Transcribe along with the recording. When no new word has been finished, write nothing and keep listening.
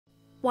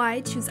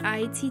Why choose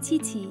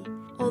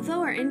ITTT?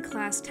 Although our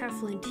in-class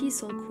TEFL and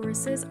TESOL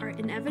courses are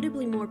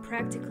inevitably more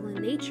practical in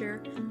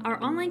nature,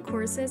 our online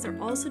courses are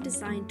also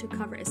designed to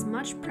cover as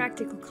much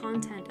practical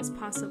content as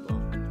possible.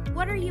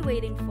 What are you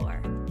waiting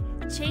for?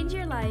 Change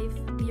your life,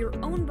 be your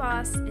own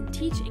boss, and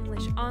teach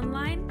English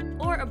online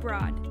or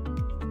abroad.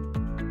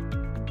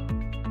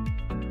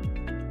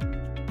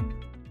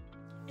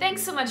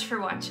 Thanks so much for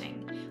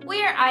watching.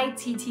 We are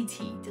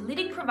ITTT, the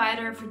leading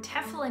provider for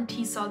TEFL and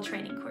TESOL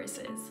training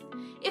courses.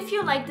 If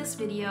you like this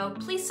video,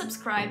 please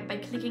subscribe by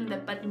clicking the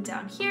button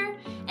down here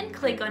and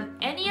click on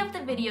any of the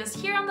videos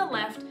here on the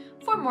left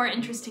for more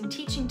interesting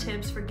teaching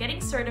tips for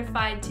getting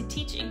certified to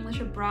teach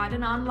English abroad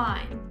and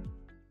online.